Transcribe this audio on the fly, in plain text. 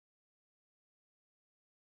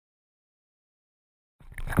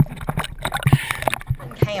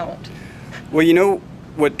Count. Well, you know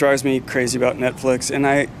what drives me crazy about Netflix, and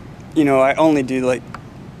I only do like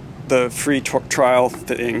the free trial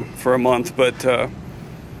thing for a month, but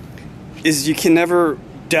is you can never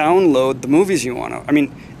download the movies you want to. I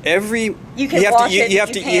mean, you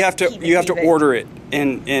have to order it,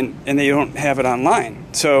 and they don't have it online.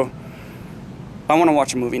 So I want to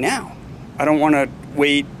watch a movie now. I don't want to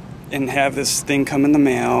wait and have this thing come in the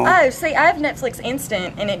mail. Oh, see, I have Netflix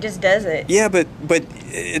Instant, and it just does it. Yeah, but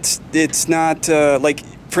it's not like,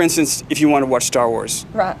 for instance, if you want to watch Star Wars.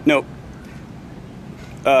 Right. Nope.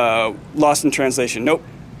 Lost in Translation. Nope.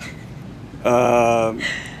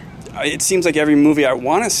 It seems like every movie I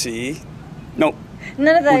want to see. Nope.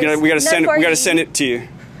 None of those. We gotta send it to you.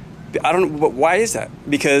 I don't know, but why is that?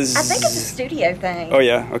 Because I think it's a studio thing. Oh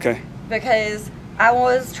yeah, okay. Because I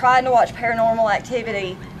was trying to watch Paranormal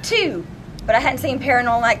Activity 2, but I hadn't seen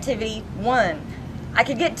Paranormal Activity 1. I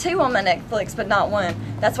could get 2 on my Netflix, but not 1.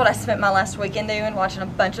 That's what I spent my last weekend doing, watching a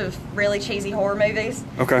bunch of really cheesy horror movies.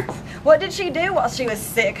 Okay. What did she do while she was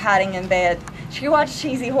sick, hiding in bed? She watched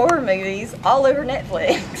cheesy horror movies all over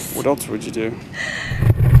Netflix. What else would you do?